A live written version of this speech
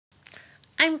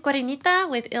I'm Corinita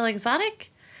with Ill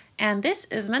Exotic, and this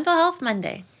is Mental Health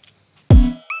Monday.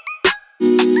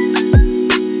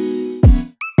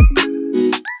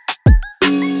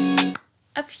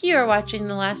 If you are watching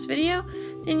the last video,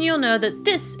 then you'll know that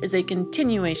this is a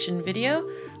continuation video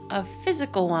of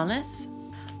physical wellness,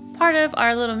 part of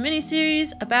our little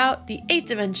mini-series about the 8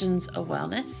 dimensions of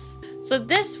wellness. So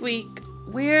this week,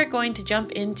 we're going to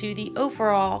jump into the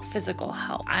overall physical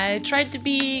health. I tried to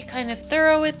be kind of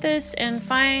thorough with this and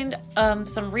find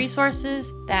some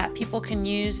resources that people can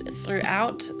use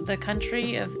throughout the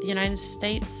country of the United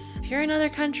States. If you're in other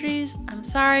countries, I'm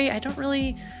sorry, I don't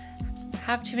really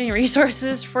have too many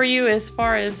resources for you as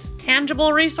far as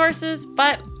tangible resources,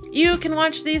 but you can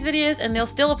watch these videos and they'll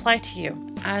still apply to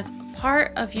you. As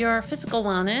part of your physical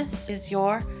wellness is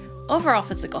your overall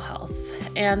physical health.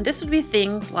 And this would be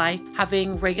things like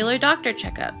having regular doctor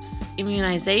checkups,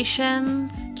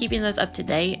 immunizations, keeping those up to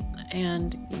date,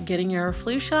 and getting your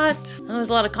flu shot. And there's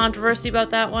a lot of controversy about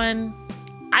that one.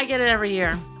 I get it every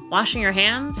year. Washing your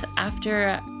hands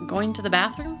after going to the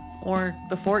bathroom or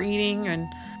before eating, and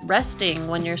resting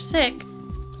when you're sick,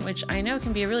 which I know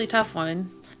can be a really tough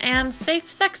one, and safe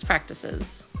sex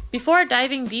practices. Before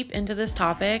diving deep into this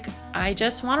topic, I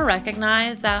just want to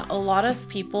recognize that a lot of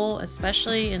people,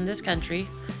 especially in this country,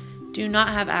 do not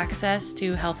have access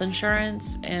to health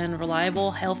insurance and reliable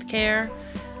health care,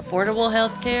 affordable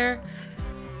health care,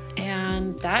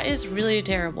 and that is really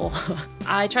terrible.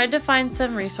 I tried to find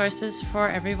some resources for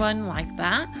everyone like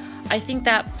that. I think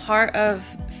that part of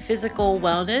physical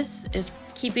wellness is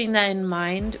keeping that in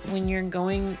mind when you're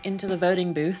going into the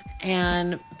voting booth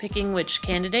and picking which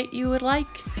candidate you would like.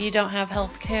 If you don't have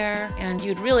health care and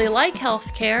you'd really like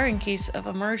health care in case of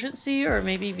emergency, or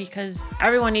maybe because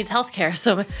everyone needs health care.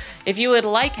 So if you would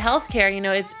like health care, you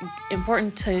know, it's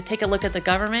important to take a look at the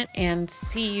government and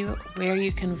see where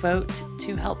you can vote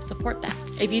to help support that.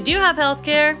 If you do have health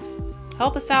care,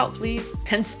 help us out, please,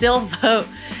 and still vote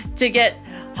to get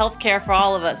health care for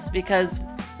all of us, because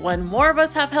when more of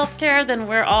us have health care, then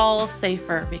we're all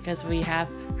safer because we have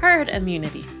herd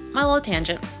immunity. My little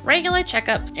tangent. Regular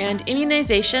checkups and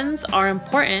immunizations are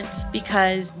important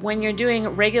because when you're doing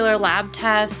regular lab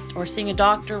tests or seeing a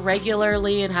doctor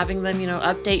regularly and having them,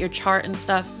 update your chart and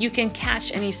stuff, you can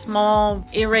catch any small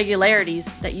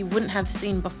irregularities that you wouldn't have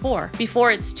seen before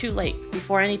it's too late,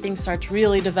 before anything starts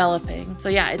really developing. So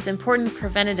yeah, it's important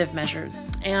preventative measures.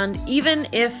 And even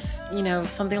if,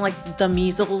 something like the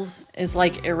measles is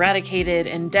like eradicated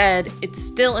and dead, it's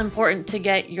still important to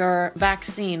get your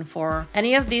vaccine for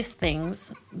any of these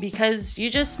things, because you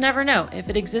just never know. If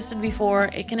it existed before,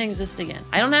 it can exist again.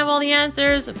 I don't have all the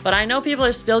answers, but I know people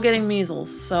are still getting measles.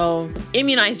 So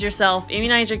immunize yourself,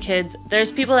 immunize your kids.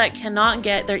 There's people that cannot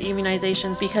get their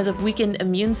immunizations because of weakened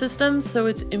immune systems. So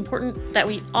it's important that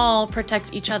we all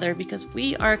protect each other because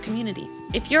we are a community.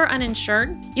 If you're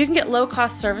uninsured, you can get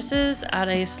low-cost services at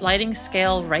a sliding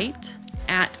scale rate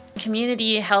at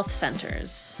community health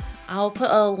centers. I'll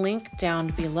put a link down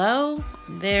below.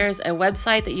 There's a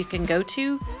website that you can go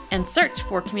to and search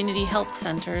for community health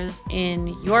centers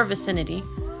in your vicinity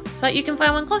so that you can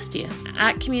find one close to you.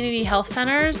 At community health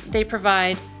centers, they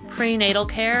provide prenatal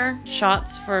care,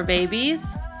 shots for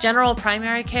babies, general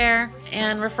primary care,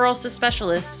 and referrals to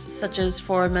specialists such as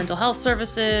for mental health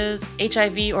services,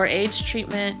 HIV or AIDS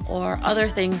treatment, or other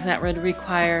things that would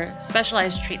require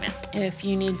specialized treatment. If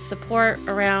you need support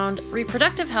around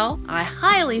reproductive health, I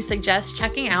highly suggest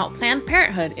checking out Planned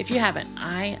Parenthood if you haven't.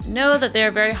 I know that they're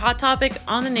a very hot topic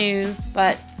on the news,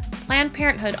 but Planned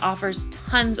Parenthood offers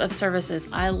tons of services.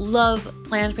 I love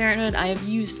Planned Parenthood. I have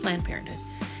used Planned Parenthood.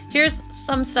 Here's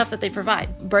some stuff that they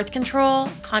provide. Birth control,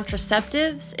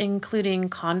 contraceptives, including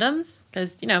condoms,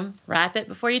 because, wrap it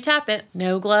before you tap it.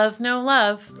 No glove, no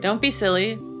love. Don't be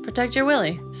silly. Protect your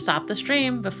willy. Stop the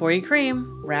stream before you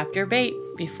cream. Wrap your bait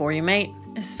before you mate.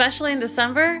 Especially in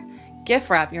December, gift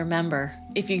wrap your member.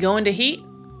 If you go into heat,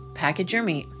 package your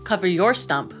meat. Cover your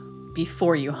stump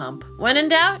before you hump. When in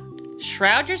doubt,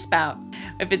 shroud your spout.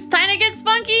 If it's time to get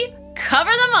spunky, cover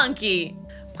the monkey.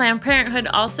 Planned Parenthood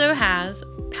also has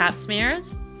Pap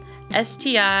smears,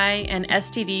 STI and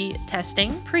STD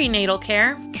testing, prenatal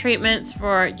care, treatments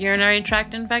for urinary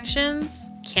tract infections,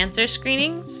 cancer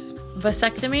screenings,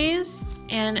 vasectomies,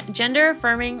 and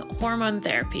gender-affirming hormone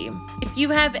therapy. If you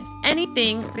have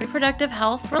anything reproductive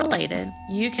health related,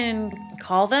 you can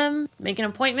call them, make an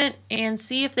appointment, and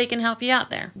see if they can help you out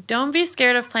there. Don't be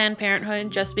scared of Planned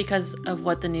Parenthood just because of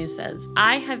what the news says.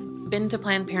 I have been to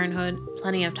Planned Parenthood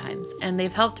plenty of times, and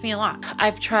they've helped me a lot.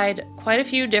 I've tried quite a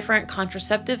few different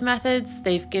contraceptive methods.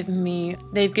 They've given me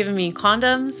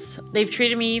condoms. They've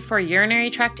treated me for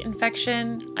urinary tract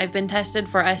infection. I've been tested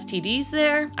for STDs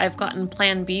there. I've gotten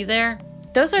Plan B there.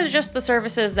 Those are just the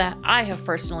services that I have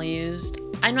personally used.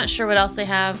 I'm not sure what else they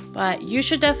have, but you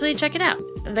should definitely check it out.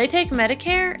 They take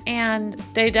Medicare, and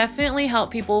they definitely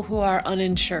help people who are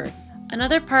uninsured.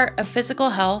 Another part of physical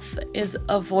health is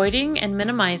avoiding and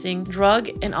minimizing drug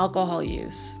and alcohol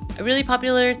use. A really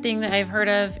popular thing that I've heard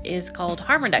of is called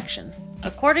harm reduction.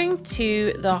 According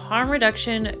to the Harm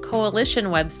Reduction Coalition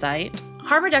website,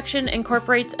 harm reduction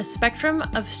incorporates a spectrum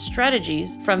of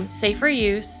strategies from safer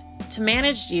use to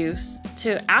managed use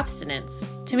to abstinence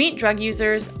to meet drug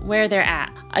users where they're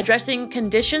at, addressing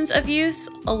conditions of use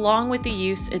along with the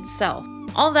use itself.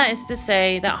 All that is to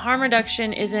say that harm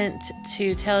reduction isn't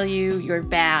to tell you you're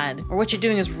bad or what you're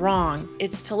doing is wrong.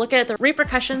 It's to look at the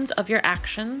repercussions of your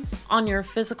actions on your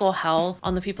physical health,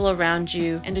 on the people around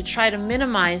you, and to try to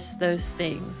minimize those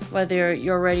things. Whether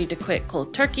you're ready to quit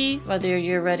cold turkey, whether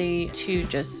you're ready to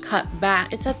just cut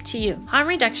back, it's up to you. Harm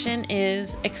reduction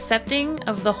is accepting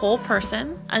of the whole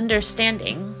person,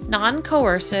 understanding,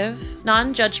 non-coercive,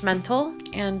 non-judgmental,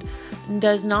 and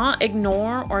does not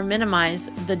ignore or minimize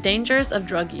the dangers of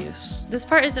drug use. This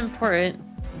part is important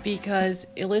because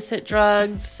illicit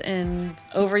drugs and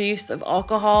overuse of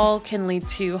alcohol can lead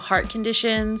to heart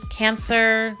conditions,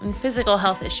 cancer, and physical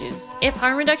health issues. If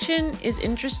harm reduction is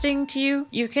interesting to you,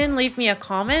 you can leave me a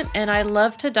comment, and I'd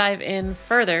love to dive in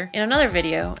further in another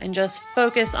video and just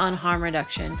focus on harm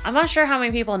reduction. I'm not sure how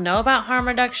many people know about harm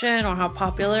reduction or how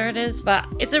popular it is, but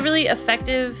it's a really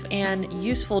effective and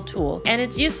useful tool. And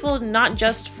it's useful not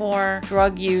just for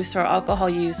drug use or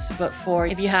alcohol use, but for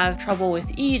if you have trouble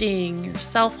with eating, your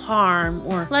self-harm,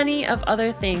 or plenty of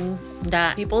other things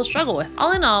that people struggle with.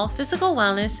 All in all, physical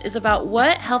wellness is about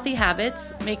what healthy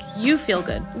habits make you feel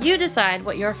good. You decide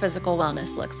what your physical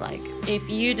wellness looks like. If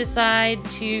you decide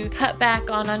to cut back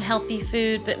on unhealthy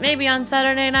food, but maybe on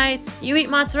Saturday nights you eat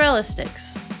mozzarella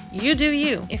sticks, you do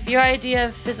you. If your idea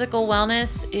of physical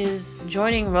wellness is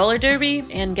joining roller derby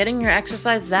and getting your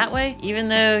exercise that way, even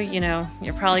though,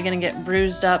 you're probably gonna get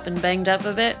bruised up and banged up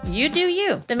a bit, you do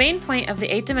you. The main point of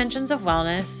the 8 dimensions of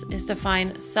wellness is to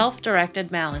find self-directed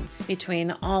balance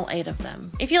between all 8 of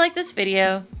them. If you like this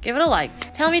video, give it a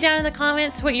like. Tell me down in the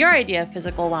comments what your idea of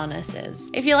physical wellness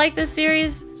is. If you like this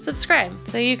series, subscribe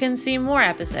so you can see more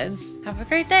episodes. Have a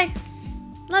great day.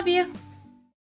 Love you.